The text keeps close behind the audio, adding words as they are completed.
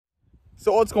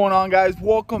So what's going on, guys?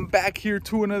 Welcome back here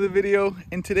to another video.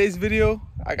 In today's video,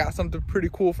 I got something pretty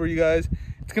cool for you guys.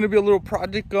 It's gonna be a little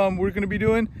project we're gonna be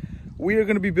doing. We are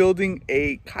gonna be building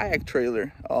a kayak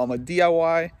trailer, a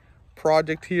DIY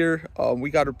project here. We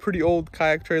got a pretty old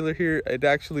kayak trailer here. It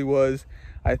actually was,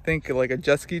 I think, like a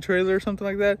jet ski trailer or something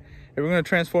like that. And we're gonna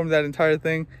transform that entire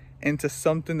thing into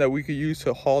something that we could use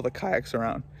to haul the kayaks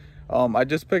around. I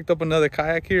just picked up another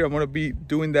kayak here. I'm gonna be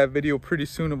doing that video pretty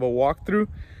soon of a walkthrough.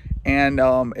 And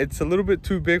it's a little bit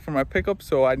too big for my pickup,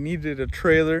 so I needed a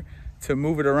trailer to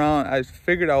move it around. I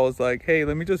figured, I was like, hey,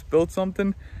 let me just build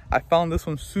something. I found this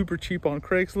one super cheap on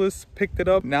Craigslist, picked it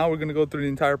up. Now we're gonna go through the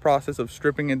entire process of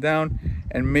stripping it down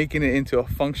and making it into a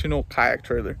functional kayak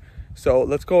trailer. So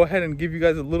let's go ahead and give you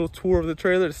guys a little tour of the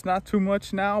trailer. It's not too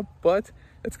much now, but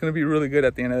it's gonna be really good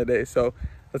at the end of the day. So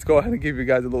let's go ahead and give you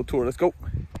guys a little tour. Let's go.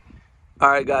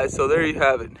 All right, guys, so there you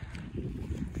have it.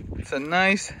 It's a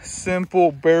nice,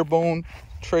 simple, bare bone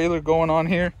trailer going on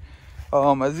here.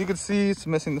 As you can see, it's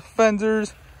missing the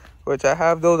fenders, which I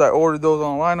have those. I ordered those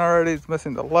online already. It's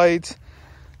missing the lights.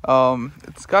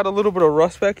 It's got a little bit of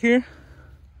rust back here,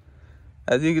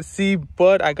 as you can see,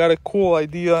 but I got a cool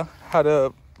idea how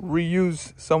to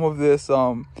reuse some of this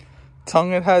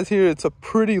tongue it has here. It's a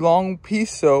pretty long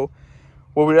piece, so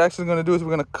what we're actually going to do is we're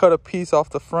going to cut a piece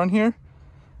off the front here,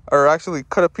 or actually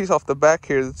cut a piece off the back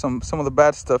here, some of the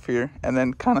bad stuff here, and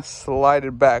then kind of slide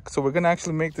it back. So we're gonna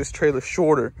actually make this trailer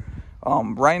shorter.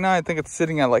 Right now I think it's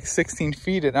sitting at like 16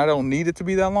 feet, and I don't need it to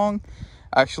be that long.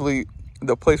 Actually,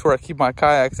 the place where I keep my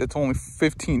kayaks, it's only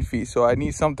 15 feet, so I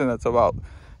need something that's about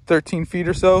 13 feet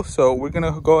or so. So we're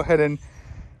gonna go ahead and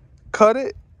cut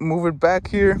it, move it back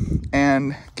here,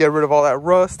 and get rid of all that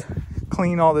rust,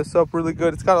 clean all this up really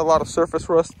good. It's got a lot of surface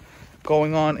rust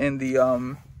going on in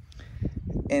the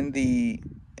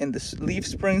leaf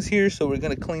springs here, so we're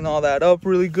gonna clean all that up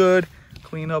really good,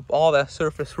 clean up all that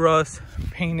surface rust,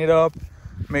 paint it up,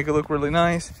 make it look really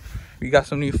nice. We got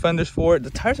some new fenders for it. The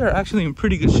tires are actually in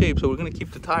pretty good shape, so we're gonna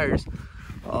keep the tires.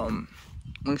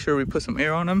 Make sure we put some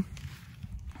air on them.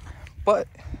 But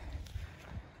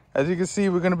as you can see,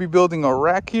 we're gonna be building a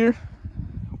rack here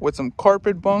with some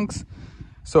carpet bunks.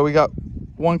 So we got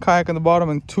one kayak in the bottom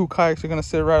and two kayaks are gonna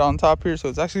sit right on top here. So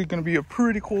it's actually gonna be a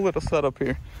pretty cool little setup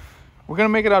here. We're gonna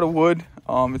make it out of wood.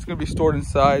 It's gonna be stored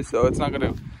inside, so it's not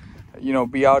gonna,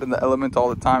 be out in the element all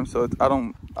the time. So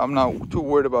I'm not too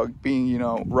worried about being,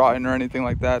 rotten or anything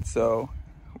like that. So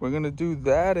we're gonna do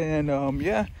that, and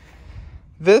yeah,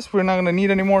 this we're not gonna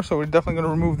need anymore. So we're definitely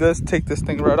gonna remove this, take this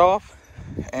thing right off,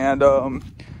 and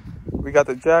we got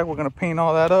the jack. We're gonna paint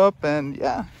all that up, and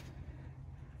yeah.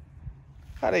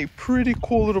 Got a pretty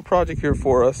cool little project here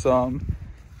for us.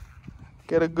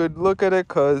 Get a good look at it,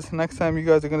 because next time you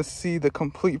guys are going to see the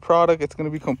complete product, it's going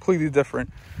to be completely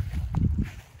different.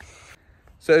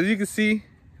 So as you can see,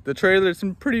 the trailer is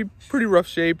in pretty rough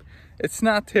shape. It's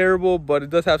not terrible, but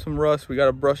it does have some rust. We got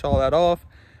to brush all that off,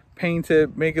 paint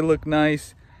it, make it look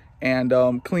nice, and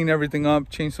clean everything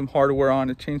up, change some hardware on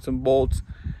it, change some bolts.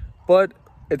 But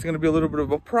it's going to be a little bit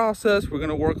of a process. We're going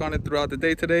to work on it throughout the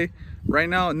day today. Right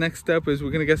now, next step is we're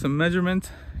going to get some measurements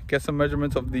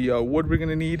of the wood we're going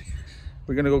to need.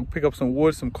 We're going to go pick up some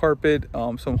wood, some carpet,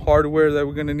 some hardware that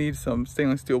we're going to need, some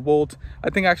stainless steel bolts. I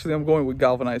think actually I'm going with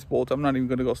galvanized bolts. I'm not even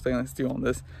going to go stainless steel on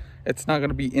this. It's not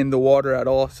going to be in the water at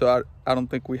all, so I don't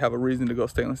think we have a reason to go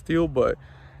stainless steel, but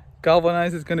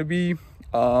galvanized is going to be.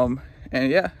 And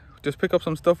yeah, just pick up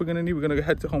some stuff we're going to need. We're going to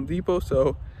head to Home Depot,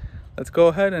 so let's go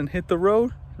ahead and hit the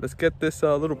road. Let's get this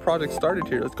little project started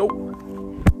here. Let's go.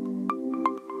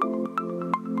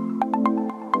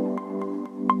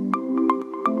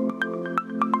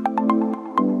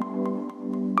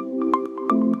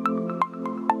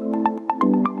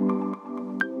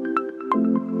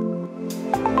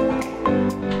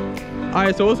 All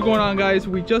right, so what's going on, guys?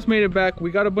 We just made it back.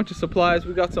 We got a bunch of supplies.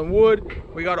 We got some wood.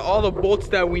 We got all the bolts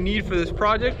that we need for this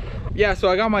project. Yeah, so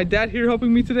I got my dad here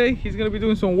helping me today. He's gonna be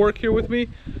doing some work here with me.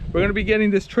 We're gonna be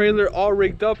getting this trailer all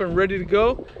rigged up and ready to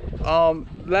go.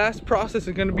 Last process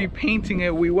is gonna be painting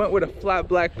it. We went with a flat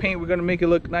black paint. We're gonna make it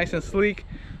look nice and sleek.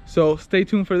 So stay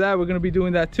tuned for that. We're gonna be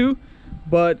doing that too.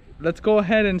 But let's go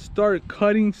ahead and start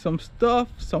cutting some stuff,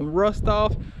 some rust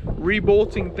off,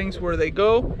 rebolting things where they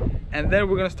go, and then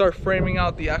we're gonna start framing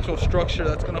out the actual structure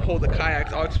that's gonna hold the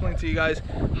kayaks. I'll explain to you guys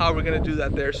how we're gonna do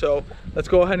that there. So let's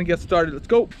go ahead and get started. Let's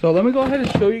go. So let me go ahead and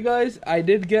show you guys. I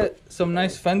did get some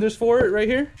nice fenders for it right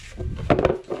here.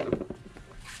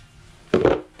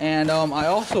 And I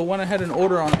also went ahead and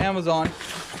ordered on Amazon.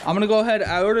 I'm gonna go ahead,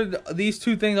 I ordered these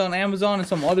two things on Amazon and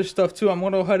some other stuff too. I'm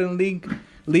gonna go ahead and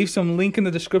leave some link in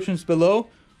the descriptions below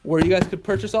where you guys could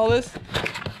purchase all this.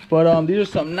 But these are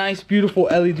some nice, beautiful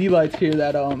LED lights here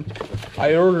that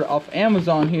I ordered off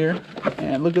Amazon here.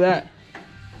 And look at that.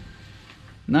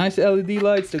 Nice LED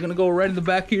lights. They're gonna go right in the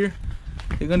back here.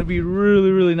 They're gonna be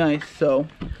really, really nice. So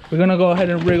we're gonna go ahead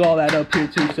and rig all that up here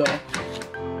too. So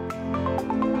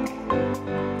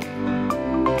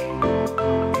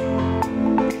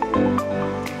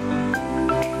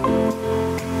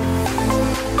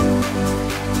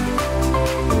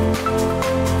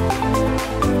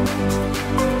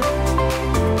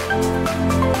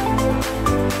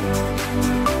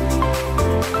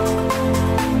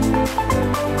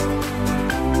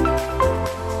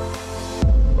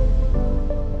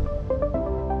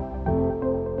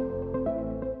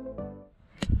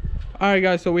alright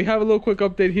guys, so we have a little quick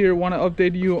update here. Want to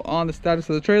update you on the status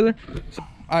of the trailer.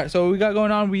 Alright, so what we got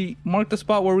going on, we marked the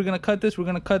spot where we're going to cut this. We're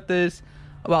going to cut this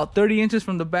about 30 inches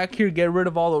from the back here, get rid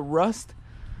of all the rust.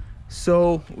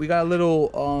 So we got a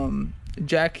little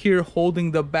jack here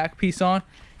holding the back piece on.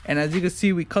 And as you can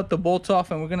see, we cut the bolts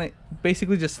off, and we're going to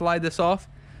basically just slide this off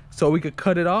so we could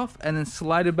cut it off and then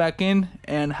slide it back in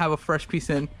and have a fresh piece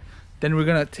in. Then we're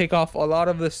going to take off a lot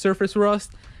of the surface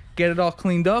rust, get it all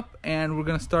cleaned up, and we're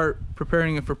gonna start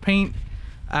preparing it for paint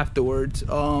afterwards.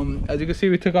 As you can see,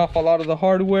 we took off a lot of the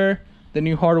hardware. The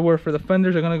new hardware for the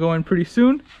fenders are gonna go in pretty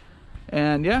soon,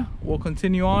 and yeah, we'll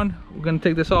continue on. We're gonna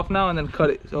take this off now and then cut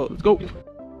it. So let's go.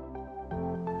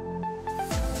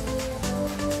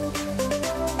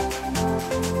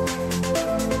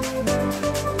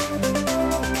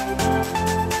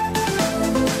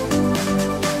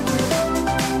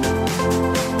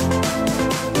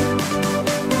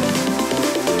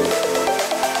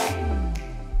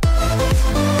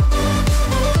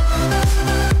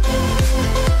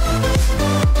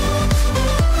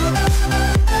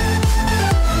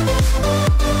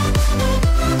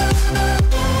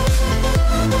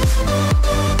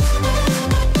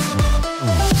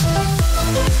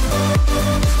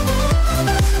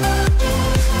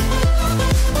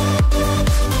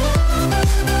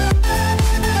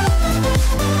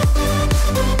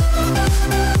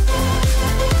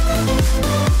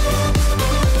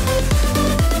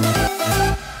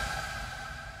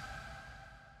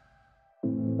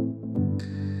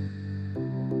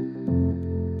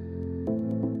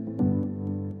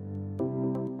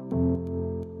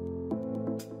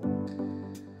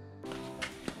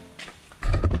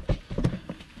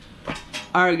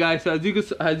 Alright guys, so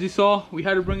as you saw, we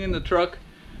had to bring in the truck,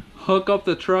 hook up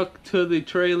the truck to the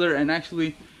trailer, and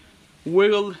actually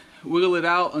wiggle it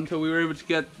out until we were able to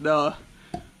get the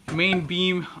main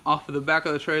beam off of the back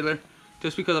of the trailer.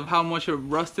 Just because of how much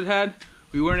of rust it had,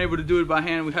 we weren't able to do it by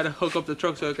hand. We had to hook up the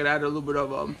truck so it could add a little bit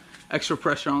of extra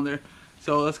pressure on there.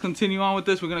 So let's continue on with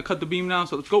this. We're gonna cut the beam now,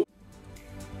 so let's go.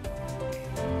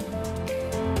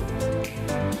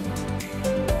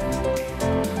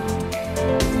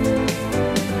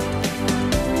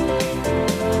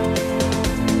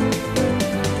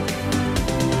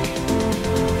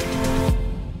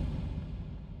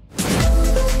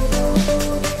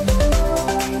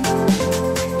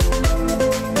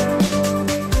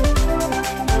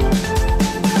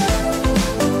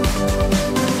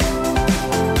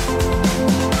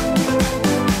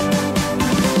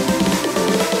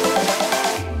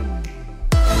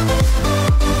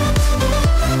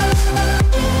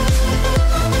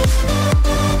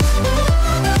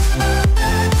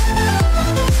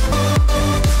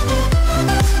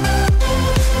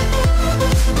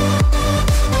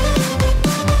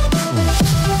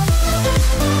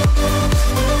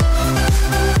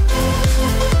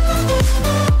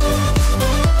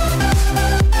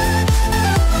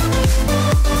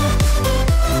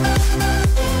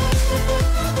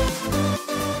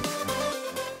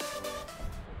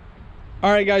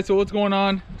 Alright guys, so what's going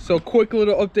on? So quick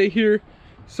little update here.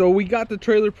 So we got the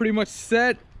trailer pretty much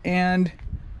set, and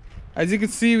as you can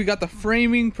see, we got the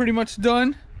framing pretty much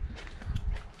done.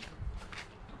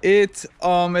 It's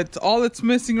all it's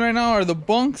missing right now are the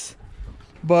bunks,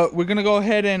 but we're gonna go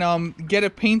ahead and get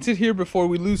it painted here before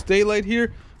we lose daylight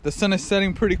here. The sun is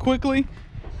setting pretty quickly,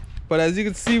 but as you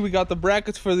can see, we got the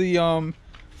brackets for the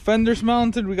fenders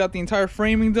mounted. We got the entire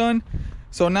framing done.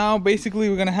 So now basically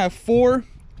we're gonna have 4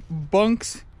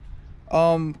 bunks,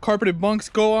 carpeted bunks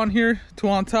go on here, 2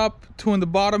 on top, 2 on the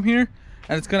bottom here,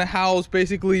 and it's gonna house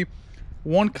basically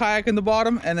 1 kayak in the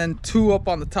bottom and then 2 up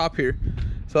on the top here.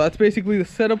 So that's basically the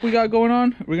setup we got going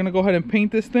on. We're gonna go ahead and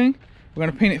paint this thing. We're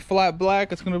gonna paint it flat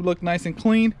black. It's gonna look nice and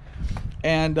clean,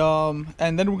 and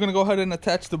then we're gonna go ahead and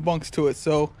attach the bunks to it.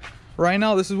 So right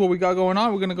now this is what we got going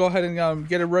on. We're gonna go ahead and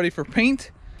get it ready for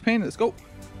paint. Let's go.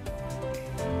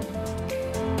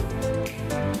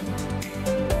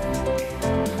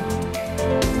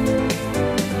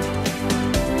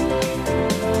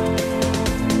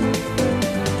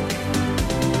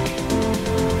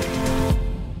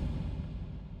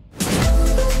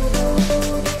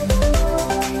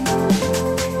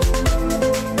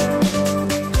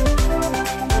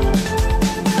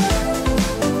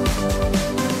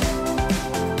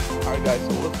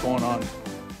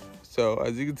 So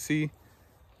as you can see,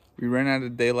 we ran out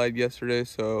of daylight yesterday,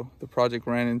 so the project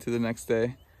ran into the next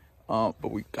day.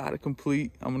 But we got it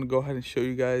complete. I'm gonna go ahead and show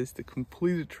you guys the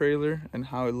completed trailer and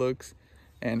how it looks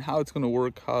and how it's gonna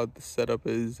work, how the setup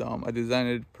is. I designed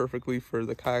it perfectly for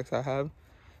the kayaks I have,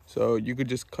 so you could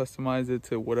just customize it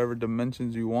to whatever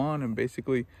dimensions you want and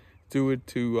basically do it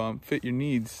to fit your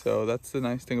needs. So that's the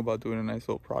nice thing about doing a nice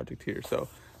little project here. So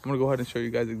I'm gonna go ahead and show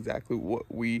you guys exactly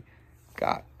what we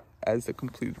got as the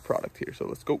completed product here. So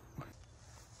let's go.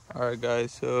 All right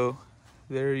guys, so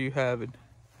there you have it,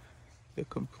 the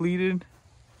completed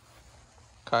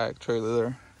kayak trailer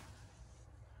there.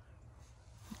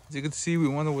 As you can see, we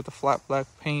went with the flat black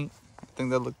paint. I think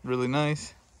that looked really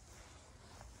nice.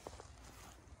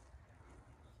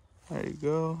 There you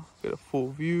go, get a full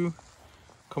view.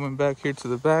 Coming back here to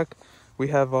the back, we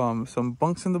have some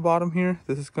bunks in the bottom here.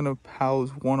 This is gonna house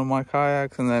one of my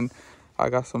kayaks, and then I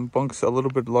got some bunks a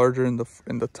little bit larger in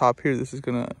the top here. This is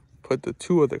gonna put the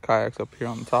two other kayaks up here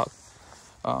on the top.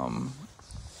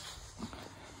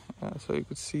 So you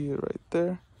can see it right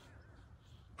there.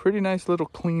 Pretty nice little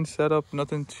clean setup,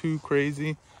 nothing too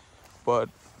crazy, but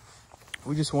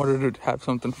we just wanted to have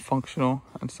something functional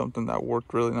and something that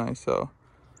worked really nice. So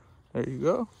there you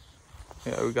go.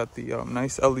 Yeah, we got the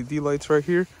nice LED lights right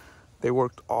here. They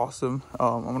worked awesome.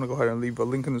 I'm gonna go ahead and leave a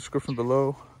link in the description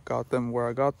below. Got them where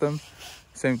I got them.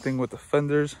 Same thing with the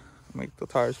fenders, make the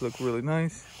tires look really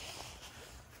nice.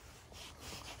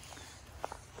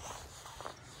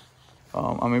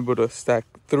 I'm able to stack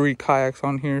 3 kayaks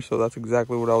on here, so that's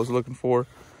exactly what I was looking for.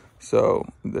 So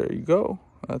there you go,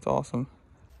 that's awesome.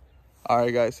 All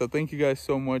right guys, so thank you guys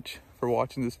so much for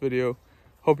watching this video.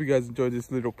 Hope you guys enjoyed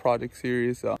this little project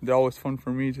series. They're always fun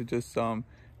for me to just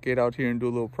get out here and do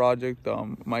a little project.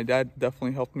 My dad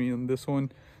definitely helped me on this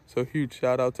one, so huge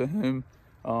shout out to him.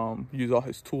 Use all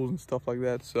his tools and stuff like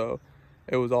that, so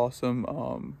it was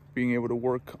awesome being able to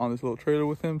work on this little trailer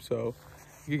with him. So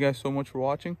thank you guys so much for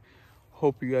watching.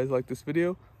 Hope you guys like this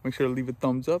video. Make sure to leave a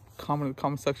thumbs up, comment in the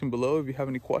comment section below if you have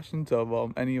any questions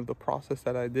of any of the process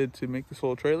that I did to make this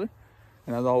little trailer.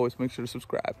 And as always, make sure to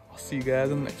subscribe. I'll see you guys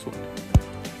in the next one.